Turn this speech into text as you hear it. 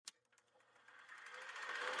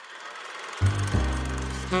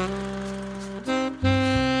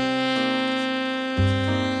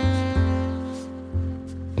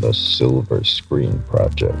the Silver Screen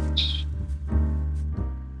Project.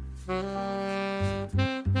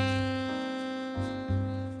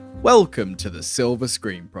 Welcome to the Silver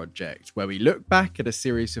Screen Project, where we look back at a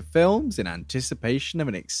series of films in anticipation of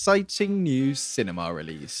an exciting new cinema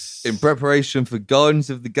release. In preparation for Guardians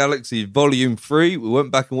of the Galaxy Volume 3, we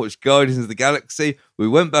went back and watched Guardians of the Galaxy. We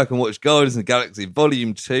went back and watched Guardians of the Galaxy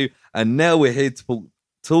Volume 2. And now we're here to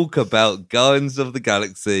talk about Guardians of the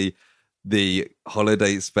Galaxy, the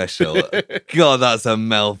holiday special. God, that's a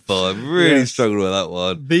mouthful. I really struggled with that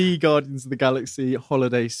one. The Guardians of the Galaxy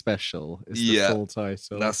Holiday Special is the full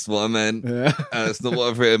title. That's what I meant. That's not what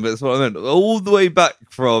I've written, but it's what I meant. All the way back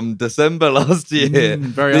from December last year.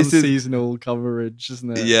 Very unseasonal coverage,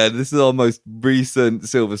 isn't it? Yeah, this is our most recent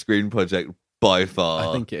Silver Screen Project by far.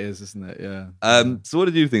 I think it is, isn't it? Yeah. So what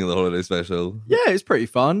did you think of the holiday special? Yeah, it's pretty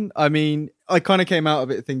fun. I mean, I kind of came out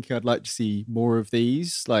of it thinking I'd like to see more of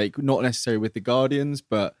these, like not necessarily with the Guardians,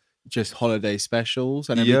 but just holiday specials.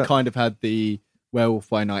 And then we kind of had the Werewolf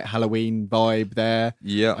by Night Halloween vibe there.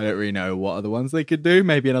 Yeah. I don't really know what other ones they could do.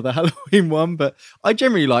 Maybe another Halloween one, but I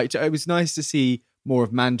generally liked it. It was nice to see more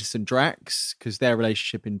of Mantis and Drax because their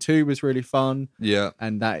relationship in 2 was really fun. Yeah.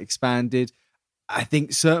 And that expanded. I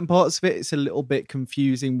think certain parts of it's a little bit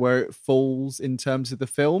confusing where it falls in terms of the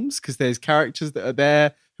films because there's characters that are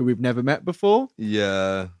there who we've never met before.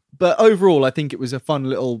 Yeah. But overall, I think it was a fun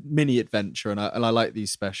little mini adventure, and I like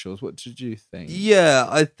these specials. What did you think? Yeah,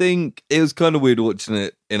 I think it was kind of weird watching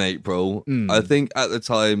it in April. I think at the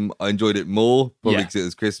time I enjoyed it more, probably because it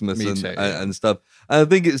was Christmas and stuff. And I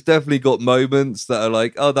think it's definitely got moments that are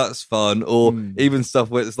like, oh, that's fun, or even stuff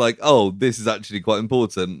where it's like, oh, this is actually quite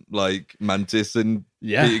important, like Mantis and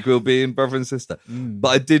Peter Quill being brother and sister. But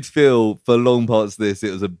I did feel for long parts of this,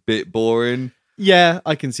 it was a bit boring. Yeah,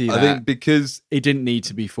 I can see that. I think because it didn't need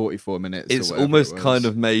to be 44 minutes. It's almost kind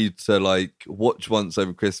of made to like watch once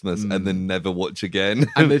over Christmas and then never watch again.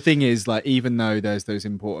 And the thing is, like, even though there's those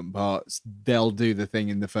important parts, they'll do the thing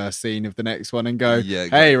in the first scene of the next one and go,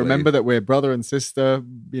 hey, remember that we're brother and sister,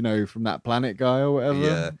 you know, from that planet guy or whatever.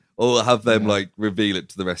 Yeah. Or have them like reveal it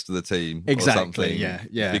to the rest of the team. Exactly. Or something.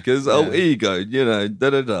 Yeah. Because, here you go, you know,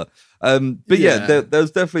 da-da-da. But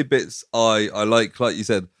there's definitely bits I like you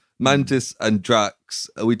said. Mantis and Drax,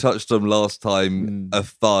 we touched on last time, are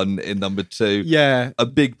fun in number 2. Yeah. A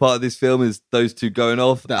big part of this film is those two going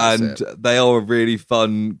off, they are a really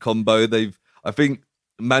fun combo. I think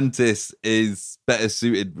Mantis is better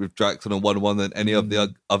suited with Drax on a 1-1 than any of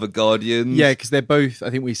the other Guardians. Yeah, because they're both,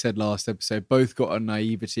 I think we said last episode, both got a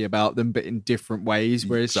naivety about them, but in different ways,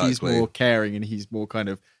 whereas she's more caring and he's more kind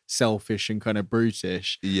of selfish and kind of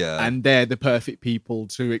brutish. Yeah. And they're the perfect people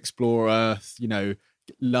to explore Earth, you know,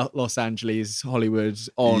 Los Angeles, Hollywood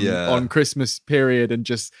on Christmas period and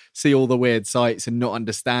just see all the weird sights and not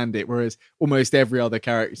understand it. Whereas almost every other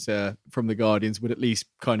character from the Guardians would at least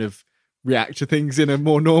kind of react to things in a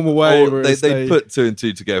more normal way. Or they put 2 and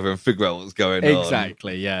 2 together and figure out what's going on.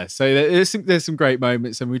 Exactly, yeah. So there's some great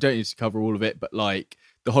moments and we don't need to cover all of it, but like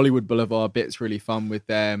the Hollywood Boulevard bit's really fun with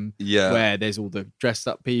them. Yeah. Where there's all the dressed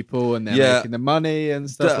up people and they're making the money and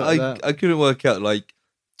stuff like that. I couldn't work out, like,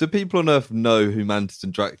 do people on Earth know who Mantis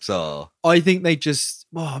and Drax are? I think they just,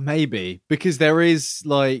 maybe. Because there is,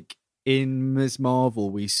 like, in Ms. Marvel,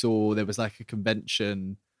 we saw there was, like, a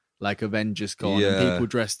convention, like Avengers Con, and people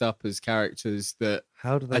dressed up as characters that...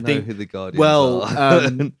 How do they know who the Guardians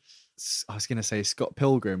are? I was going to say Scott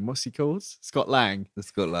Pilgrim. What's he called? Scott Lang.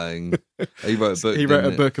 Scott Lang. He wrote a book. He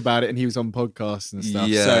wrote a book about it, and he was on podcasts and stuff.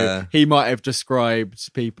 Yeah. So he might have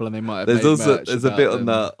described people, and they might have. There's a bit on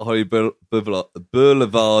that Hollywood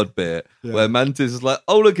Boulevard bit where Mantis is like,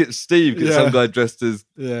 "Oh, look, it's Steve," because some guy dressed as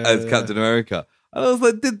Captain America, and I was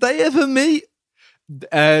like, "Did they ever meet?"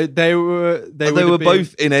 They were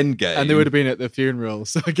both in Endgame, and they would have been at the funeral.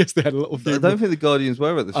 So I guess they had a little funeral. I don't think the Guardians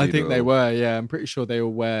were at the funeral. I think they were. Yeah, I'm pretty sure they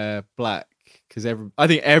all wear black because I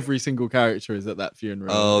think every single character is at that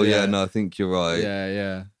funeral. Oh yeah, no, I think you're right.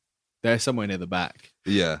 Yeah. They're somewhere near the back.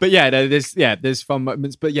 Yeah, but there's fun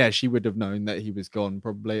moments. But yeah, she would have known that he was gone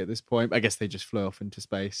probably at this point. I guess they just flew off into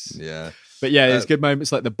space. Yeah, but yeah, there's good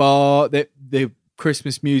moments like the bar. The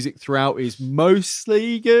Christmas music throughout is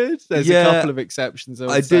mostly good. There's a couple of exceptions.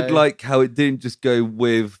 I did like how it didn't just go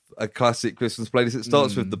with a classic Christmas playlist. It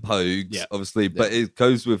starts with the Pogues, obviously, but it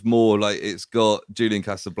goes with more like it's got Julian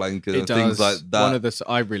Casablanca and things like that.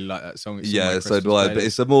 I really like that song. It's so do I. But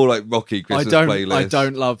it's a more like rocky Christmas playlist. I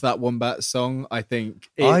don't love that Wombat song. I think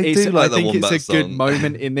I do like that Wombat song. It's a good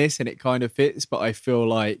moment in this, and it kind of fits. But I feel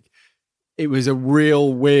like it was a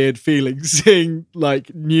real weird feeling seeing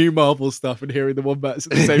like new Marvel stuff and hearing the Wombats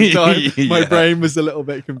at the same time. My brain was a little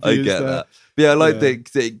bit confused. I get that. But yeah, I like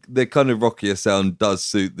the kind of rockier sound does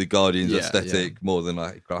suit the Guardians aesthetic more than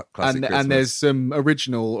like classic Christmas. And there's some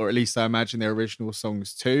original, or at least I imagine they're original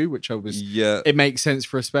songs too, which I was. Yeah, it makes sense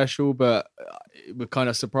for a special, but it would kind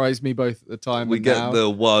of surprise me both at the time. We get now. the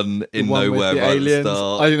one in nowhere right at the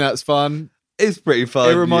start. I think that's fun. It's pretty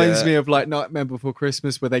fun. It reminds me of like Nightmare Before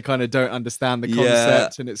Christmas, where they kind of don't understand the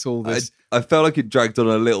concept, and it's all this. I felt like it dragged on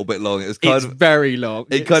a little bit long. It was kind of very long.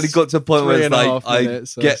 It kind of got to a point where it's like I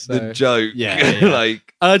get the joke. Yeah.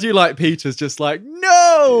 Like, and I do like Peter's just like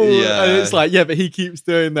no, and it's like but he keeps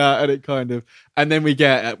doing that, and it kind of. And then we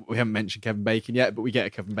get we haven't mentioned Kevin Bacon yet, but we get a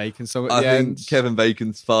Kevin Bacon song at the end. I think Kevin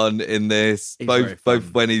Bacon's fun in this,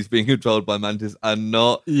 both when he's being controlled by Mantis and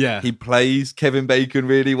not. Yeah, he plays Kevin Bacon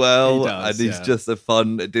really well, he does, and he's just a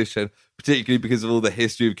fun addition. Particularly because of all the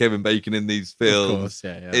history of Kevin Bacon in these films. Of course,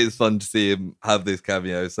 it's fun to see him have this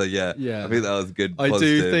cameo. So I think that was a good.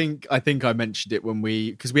 I think I mentioned it when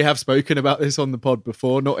because we have spoken about this on the pod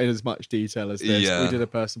before, not in as much detail as this. We did a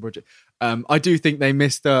personal project. I do think they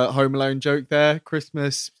missed a Home Alone joke there.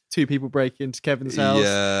 Christmas, 2 people break into Kevin's house.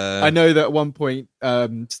 Yeah, I know that at one point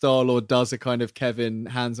Star-Lord does a kind of Kevin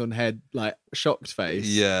hands on head like shocked face.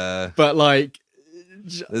 Yeah, but like.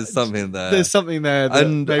 There's something there. There's something there that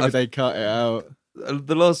and maybe they cut it out.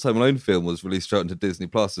 The last Home Alone film was released straight onto Disney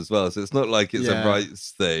Plus as well, so it's not like it's a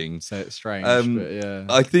rights thing. So it's strange,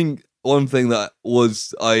 but I think one thing that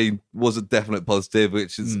was a definite positive,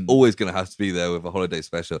 which is always going to have to be there with a holiday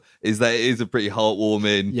special, is that it is a pretty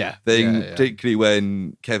heartwarming thing, particularly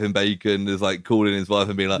when Kevin Bacon is like calling his wife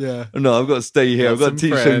and being like, "Oh, no, I've got to stay here. I've got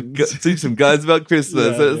to teach some guys about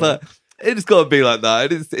Christmas." So it's like. It's got to be like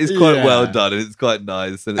that. It's quite well done, and it's quite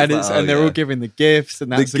nice. And they're all giving the gifts,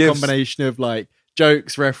 and that's a combination of like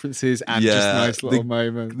jokes, references, and just nice little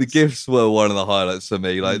moments. The gifts were one of the highlights for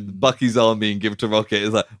me. Like Bucky's arm being given to Rocket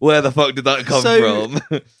is like, where the fuck did that come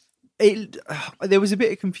from? There was a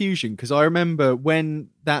bit of confusion because I remember when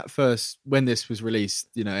this was released,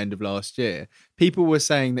 end of last year, people were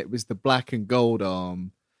saying that it was the black and gold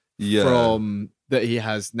arm from that he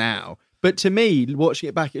has now. But to me, watching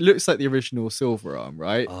it back, it looks like the original silver arm,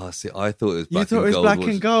 right? Oh, see, I thought it was black and gold. You thought it was black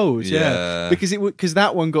and gold, yeah. Because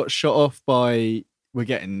that one got shot off by, we're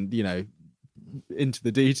getting, into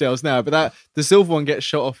the details now, but the silver one gets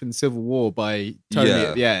shot off in Civil War by Tony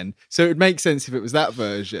at the end. So it would make sense if it was that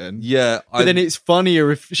version. Yeah. But then it's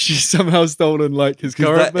funnier if she's somehow stolen like his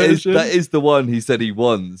current version. That is the one he said he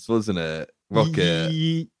wants, wasn't it?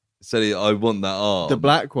 Rocket. Said I want that arm. The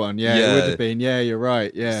black one, it would have been. Yeah, you're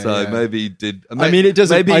right. Yeah. So maybe he did. It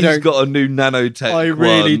doesn't. Maybe he's got a new nanotech. I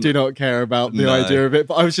really do not care about the idea of it,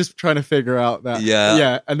 but I was just trying to figure out that.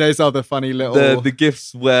 Yeah. And there's other funny little the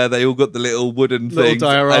gifts where they all got the little wooden thing,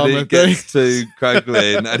 diorama and it gets to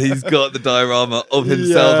Kraglin, and he's got the diorama of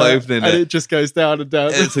himself opening it, and it just goes down and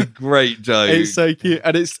down. It's a great joke. It's so cute,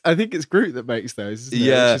 and I think it's Groot that makes those. Isn't it?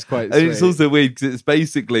 Which is quite sweet. And it's also weird because it's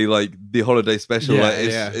basically like the holiday special.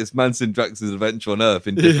 It's Manson Drax's adventure on Earth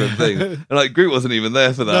in different things, and like Groot wasn't even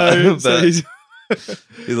there for that. No, so he's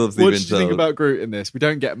obviously what been did you think about Groot in this? We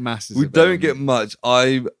don't get masses. We don't get much.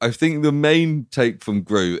 I think the main take from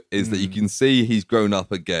Groot is that you can see he's grown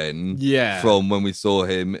up again. Yeah, from when we saw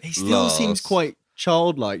him. He still seems quite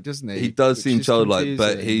childlike, doesn't he? He does seem childlike,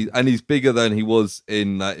 but he's bigger than he was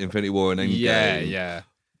in Infinity War and Endgame. Yeah.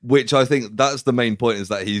 Which I think that's the main point, is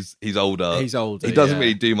that he's older. He's older. He doesn't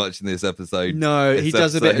really do much in this episode. No, he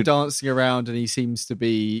does a bit of dancing around, and he seems to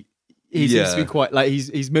be quite like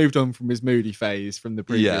he's moved on from his moody phase from the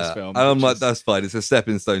previous film. And I'm like, that's fine. It's a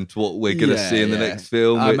stepping stone to what we're going to see in the next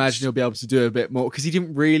film. I imagine he'll be able to do a bit more, because he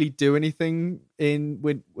didn't really do anything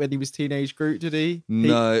when he was teenage Groot, did he?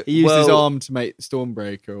 No, he used his arm to make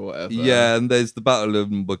Stormbreaker or whatever. Yeah, and there's the Battle of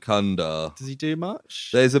Wakanda. Does he do much?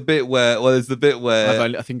 There's the bit where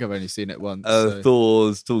I think I've only seen it once.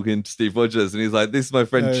 Thor's talking to Steve Rogers, and he's like, "This is my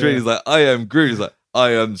friend Tree." He's like, "I am Groot." He's like,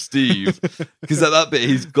 "I am Steve," because at that bit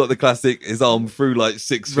he's got the classic, his arm through like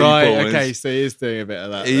 6 people. Right, okay, so he is doing a bit of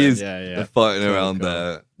that. He is fighting around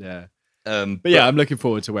there. Yeah. But I'm looking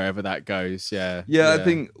forward to wherever that goes. Yeah. I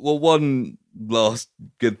think, one last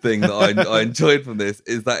good thing that I enjoyed from this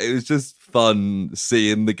is that it was just fun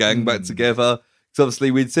seeing the gang back together. Because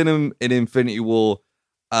obviously we'd seen them in Infinity War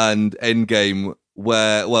and Endgame,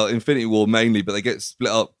 where, Infinity War mainly, but they get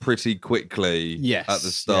split up pretty quickly at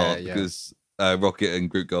the start because Rocket and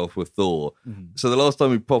Groot go off with Thor. So the last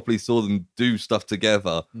time we properly saw them do stuff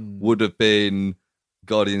together would have been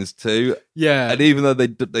Guardians 2. Yeah. And even though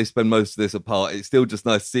they spend most of this apart, it's still just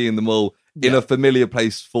nice seeing them all in a familiar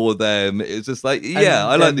place for them. It's just like,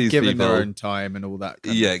 I like these given people. Their own time and all that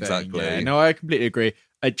kind of thing. Exactly. Yeah, no, I completely agree.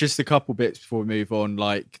 Just a couple bits before we move on,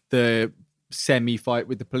 like the semi-fight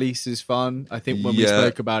with the police is fun. I think when we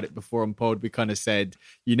spoke about it before on pod, we kind of said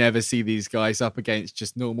you never see these guys up against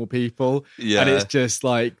just normal people. Yeah. And it's just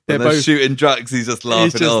like they're both shooting Drax, he's just laughing.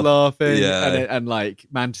 He's just laughing. Yeah. And like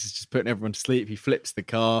Mantis is just putting everyone to sleep. He flips the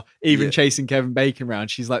car, even chasing Kevin Bacon around.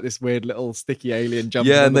 She's like this weird little sticky alien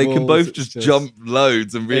jumping. Yeah, and they walls. can both just jump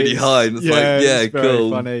loads and really high. And it's very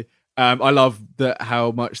cool. Funny. I love how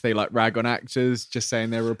much they like rag on actors, just saying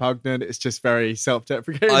they're repugnant. It's just very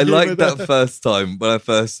self-deprecating. I liked that first time when I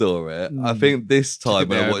first saw it. I think this time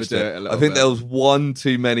when I watched it, I think there was one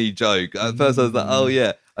too many joke. At first I was like, oh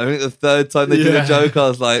yeah. I think the third time they did a joke, I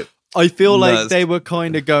was like, I feel like they were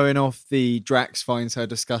kind of going off the Drax finds her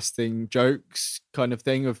disgusting jokes kind of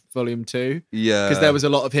thing of Volume 2. Yeah. Because there was a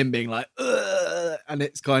lot of him being like, ugh, and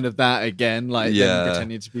it's kind of that again, like them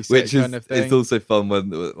pretending to be sick kind of thing. It's also fun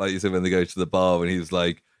when, like you said, when they go to the bar and he's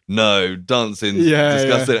like, no, dancing's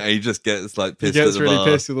disgusting. And he just gets like pissed at the bar. He gets really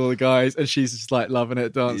pissed with all the guys and she's just like loving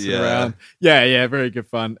it, dancing around. Yeah, very good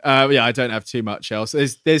fun. I don't have too much else.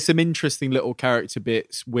 There's some interesting little character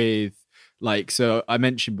bits with, like, so I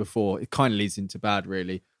mentioned before, it kind of leads into bad,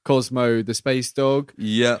 really. Cosmo, the space dog,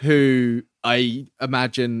 who I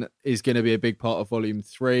imagine is going to be a big part of Volume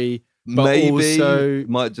 3. But maybe also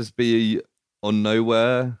might just be on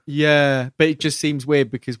Nowhere. Yeah, but it just seems weird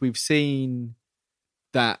because we've seen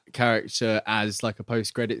that character as like a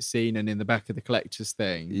post-credit scene and in the back of the collector's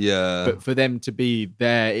thing. Yeah. But for them to be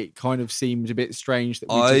there, it kind of seemed a bit strange that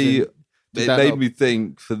it made me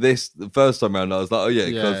think for this, the first time around, I was like, oh yeah,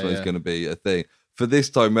 Cosmo's going to be a thing. For this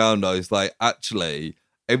time round, I was like, actually,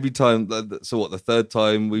 every time, so what, the third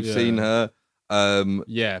time we've seen her? I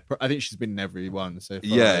think she's been in every one so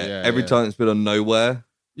far. Every time it's been on Nowhere.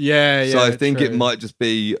 So I think it might just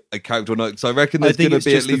be a character note. So I reckon there's going to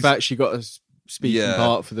be at least the fact she got a speaking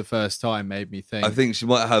part for the first time made me think. I think she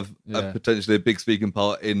might have potentially a big speaking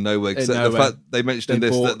part in Nowhere. The fact they mentioned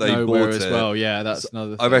that they bought as it well. Yeah, that's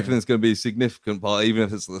another thing. I reckon it's going to be a significant part, even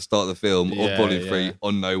if it's at the start of the film or Volume 3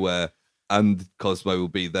 on Nowhere. And Cosmo will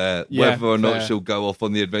be there. Whether or not she'll go off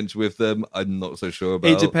on the adventure with them, I'm not so sure about.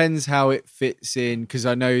 It depends how it fits in, because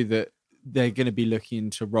I know that they're going to be looking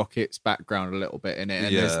into Rocket's background a little bit in it.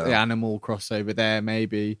 And there's the animal crossover there,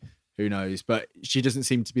 maybe. Who knows? But she doesn't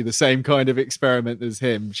seem to be the same kind of experiment as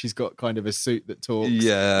him. She's got kind of a suit that talks.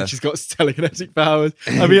 Yeah. And she's got telekinetic powers.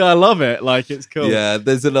 I mean, I love it. Like, it's cool. Yeah,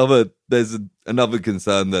 there's another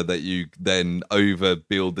concern there that you then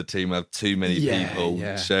overbuild the team, have too many people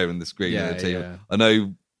sharing the screen in the team. Yeah. I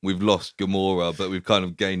know we've lost Gamora, but we've kind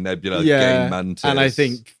of gained Nebula, gained Mantis. And I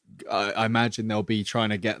think, I imagine they'll be trying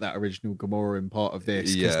to get that original Gamora in part of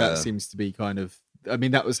this, because that seems to be kind of, I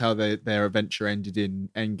mean, that was how their adventure ended in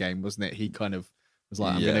Endgame, wasn't it? He kind of was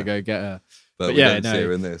like, I'm going to go get her. But we don't see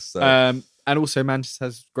her in this. So. And also Mantis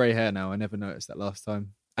has grey hair now. I never noticed that last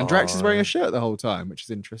time. And Drax is wearing a shirt the whole time, which is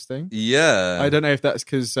interesting. Yeah. I don't know if that's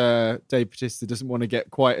because Dave Bautista doesn't want to get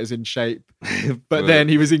quite as in shape. But then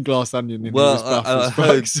he was in Glass Onion and he was buff as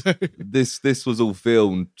fuck. So. This was all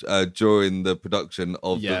filmed during the production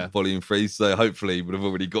of the Volume 3, so hopefully he would have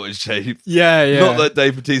already got in shape. Yeah. Not that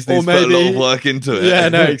Dave Bautista put a lot of work into it. Yeah,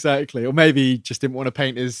 no, exactly. Or maybe he just didn't want to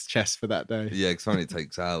paint his chest for that day. Yeah, because only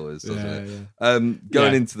takes hours, doesn't it?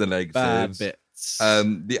 Going into the negatives. Bad bit.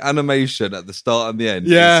 The animation at the start and the end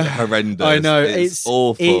is horrendous. I know, it's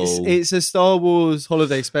awful. It's a Star Wars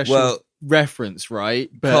holiday special reference, right?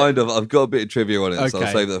 But, kind of. I've got a bit of trivia on it, so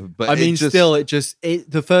I'll save that. But I mean,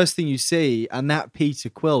 the first thing you see, and that Peter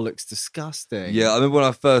Quill looks disgusting. Yeah, I remember when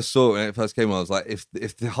I first saw it, when it first came on, I was like,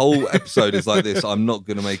 if the whole episode is like this, I'm not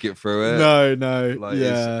going to make it through it. No. Like,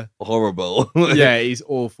 it's horrible. Yeah, he's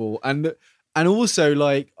awful. And also,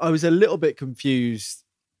 like, I was a little bit confused,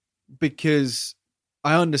 because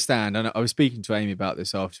I understand, and I was speaking to Amy about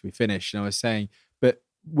this after we finished, and I was saying, but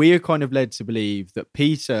we are kind of led to believe that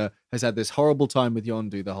Peter has had this horrible time with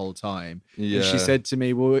Yondu the whole time. Yeah. And she said to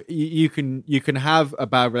me, well, you can have a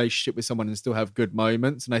bad relationship with someone and still have good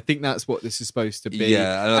moments. And I think that's what this is supposed to be.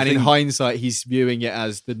 Yeah, and in hindsight, he's viewing it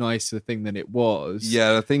as the nicer thing than it was.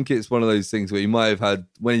 Yeah, I think it's one of those things where he might have had,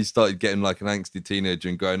 when he started getting like an angsty teenager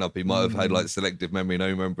and growing up, he might have had like selective memory and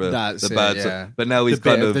only remember the bad stuff. But now he's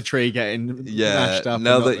kind of the tree getting mashed up.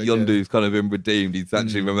 Now that Yondu's kind of been redeemed, he's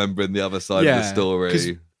actually remembering the other side of the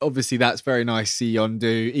story. Obviously, that's very nice to see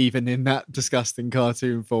Yondu, even in that disgusting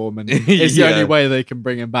cartoon form, and it's the only way they can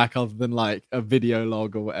bring him back, other than like a video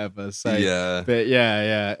log or whatever. So but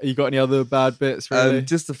you got any other bad bits? Really?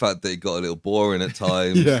 Just the fact that it got a little boring at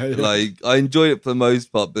times. Like, I enjoyed it for the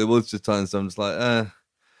most part, but there was just times I'm just like,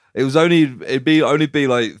 it'd be only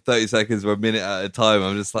like 30 seconds or a minute at a time.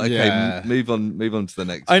 I'm just like, okay, move on to the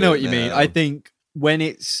next. I know what you mean. I think when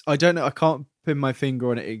I don't know, I can't pin my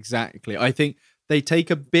finger on it exactly. I think they take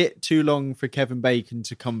a bit too long for Kevin Bacon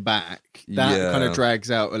to come back. That kind of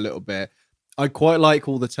drags out a little bit. I quite like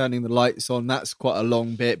all the turning the lights on. That's quite a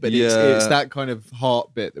long bit, but it's that kind of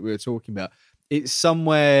heart bit that we were talking about. It's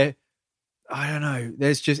somewhere, I don't know.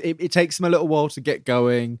 There's just, it takes them a little while to get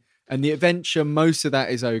going. And the adventure, most of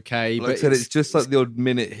that is okay. Like I said, it's just like the odd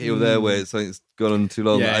minute here or there where it's gone on too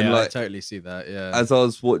long. Yeah, and I totally see that, yeah. As I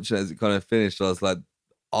was watching as it kind of finished, I was like,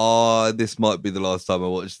 this might be the last time I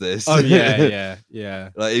watch this. Oh, yeah.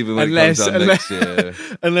 Like, even when it comes out next year.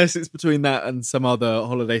 Unless it's between that and some other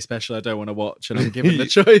holiday special I don't want to watch and I'm given the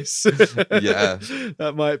choice. Yeah.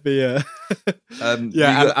 That might be and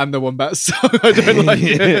the Wombat song. I don't like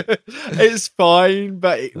it. It's fine,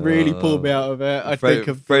 but it really pulled me out of it. I think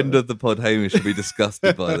a friend of the pod, Hamish, should be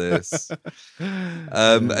disgusted by this.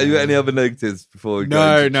 Have you got any other negatives before we go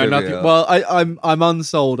into trivia? Nothing. Well, I'm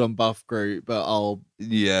unsold on Buff Groot, but I'll...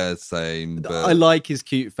 Yeah, same. But I like his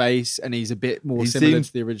cute face, and he's a bit more similar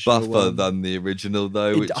to the original. Buffer than the original,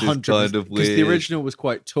 though, which is kind of weird. Because the original was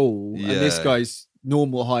quite tall, and this guy's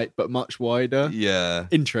normal height but much wider. Yeah,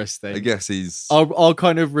 interesting. I guess he's. I'll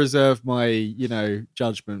kind of reserve my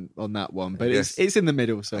judgment on that one, but it's in the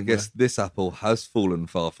middle somewhere. I guess this apple has fallen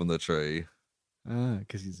far from the tree.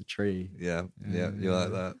 Because he's a tree. Yeah, you like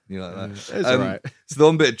that. It's all right. So the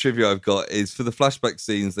one bit of trivia I've got is for the flashback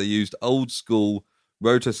scenes, they used old school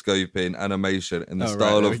rotoscoping animation in the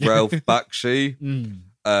style of Ralph Bakshi.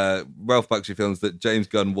 Ralph Bakshi films that James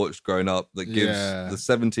Gunn watched growing up that gives the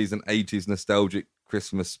 70s and 80s nostalgic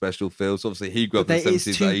Christmas special feel. So obviously he grew up in the 70s and 80s.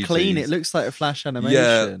 It's too clean. It looks like a flash animation.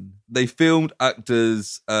 Yeah, they filmed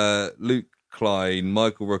actors Luke Klein,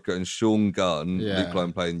 Michael Rooker and Sean Gunn. Luke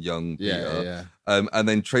Klein playing young Peter. And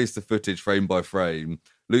then traced the footage frame by frame.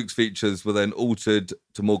 Luke's features were then altered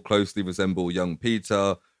to more closely resemble young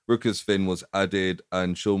Peter. Rooker's fin was added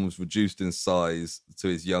and Sean was reduced in size to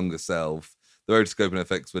his younger self. The rotoscoping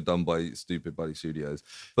effects were done by Stupid Buddy Studios.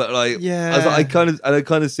 But I kind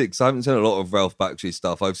of see, because I haven't seen a lot of Ralph Bakshi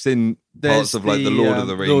stuff. I've seen parts of like the Lord of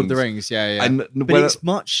the Rings. Lord of the Rings, yeah. But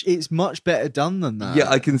it's much better done than that. Yeah,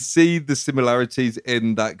 I can see the similarities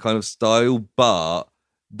in that kind of style, but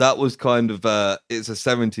that was kind of it's a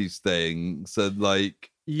 70s thing. So like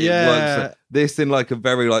it works. This in like a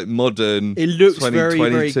very like modern. It looks very,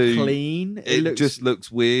 very clean. It just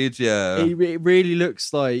looks weird. Yeah, it really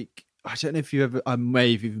looks like. I don't know if I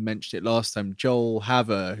may have even mentioned it last time. Joel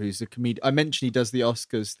Haver, who's a comedian. I mentioned he does the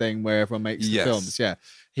Oscars thing where everyone makes the films. Yeah,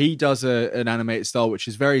 he does an animated style which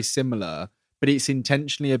is very similar, but it's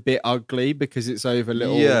intentionally a bit ugly because it's over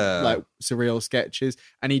little like surreal sketches.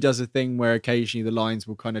 And he does a thing where occasionally the lines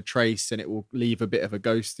will kind of trace and it will leave a bit of a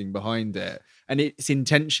ghosting behind it. And it's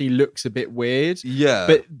intentionally looks a bit weird.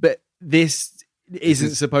 Yeah. But this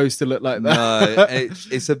isn't supposed to look like that. No,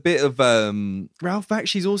 it's a bit of Ralph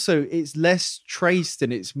Bakshi's also, it's less traced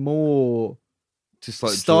and it's more just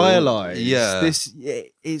like stylized.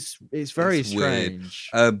 It's very strange.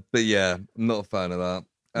 But yeah, I'm not a fan of that.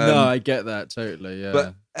 No, I get that totally. Yeah.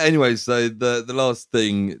 But anyway, so the last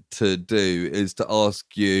thing to do is to ask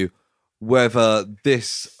you whether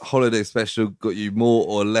this holiday special got you more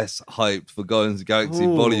or less hyped for Guardians of the Galaxy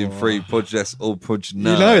Volume 3, Proj Yes or Proj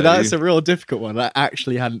No. You know, that's a real difficult one. I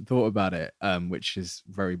actually hadn't thought about it, which is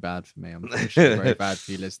very bad for me. I'm pretty sure very bad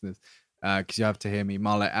for you listeners, because you have to hear me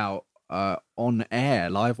mull it out on air,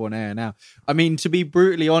 live on air now. I mean, to be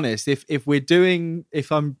brutally honest, if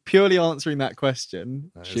I'm purely answering that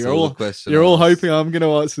question, you're all hoping I'm going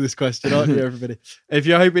to answer this question, aren't you, everybody? If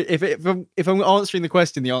you're hoping, if I'm answering the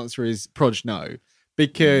question, the answer is Proj No,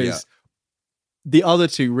 because the other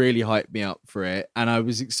two really hyped me up for it, and I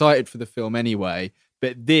was excited for the film anyway.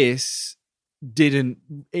 But this didn't.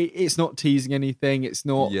 It's not teasing anything. It's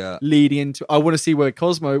not leading into. I want to see where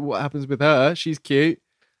Cosmo. What happens with her? She's cute.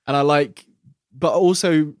 And I like, but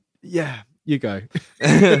also, you go.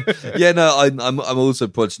 I'm also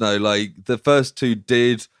Proj No. Like the first two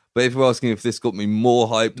did, but if you're asking if this got me more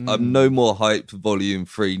hyped, I'm no more hyped for Volume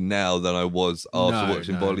 3 now than I was after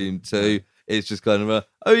watching Volume 2. No. It's just kind of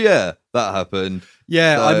that happened.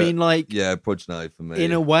 Yeah, so, I mean, like, Proj No for me.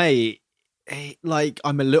 In a way, like,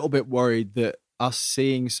 I'm a little bit worried that us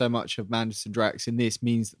seeing so much of Mantis and Drax in this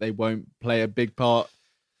means that they won't play a big part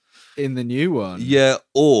in the new one. Yeah,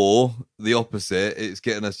 or the opposite. It's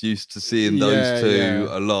getting us used to seeing those two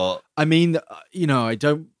a lot. I mean,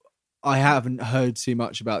 I haven't heard too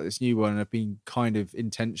much about this new one. I've been kind of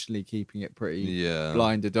intentionally keeping it pretty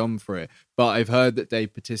blinded on for it. But I've heard that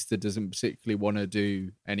Dave Bautista doesn't particularly want to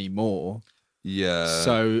do any more. Yeah.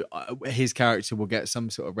 So his character will get some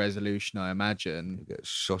sort of resolution, I imagine. He'll get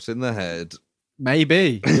shot in the head.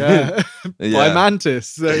 Maybe, yeah. By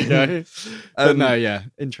Mantis. There you go. But no, yeah,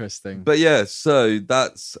 interesting. But yeah, so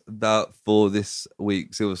that's that for this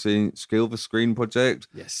week's Silver Screen Project.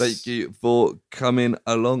 Yes. Thank you for coming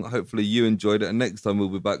along. Hopefully you enjoyed it. And next time we'll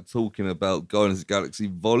be back talking about Guardians of the Galaxy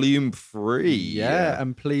Volume 3. Yeah,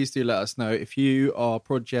 and please do let us know if you are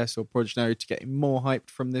Prod.Jess or Prod.No to get more hyped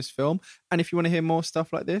from this film. And if you want to hear more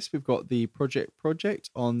stuff like this, we've got the Project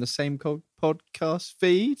on the same podcast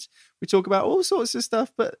feed. We talk about all sorts of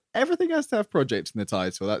stuff, but everything has to have project in the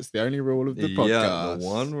title. That's the only rule of the podcast. Yeah, the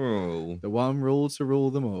one rule. The one rule to rule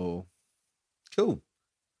them all. Cool.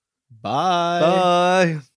 Bye.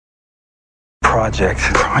 Bye. Project.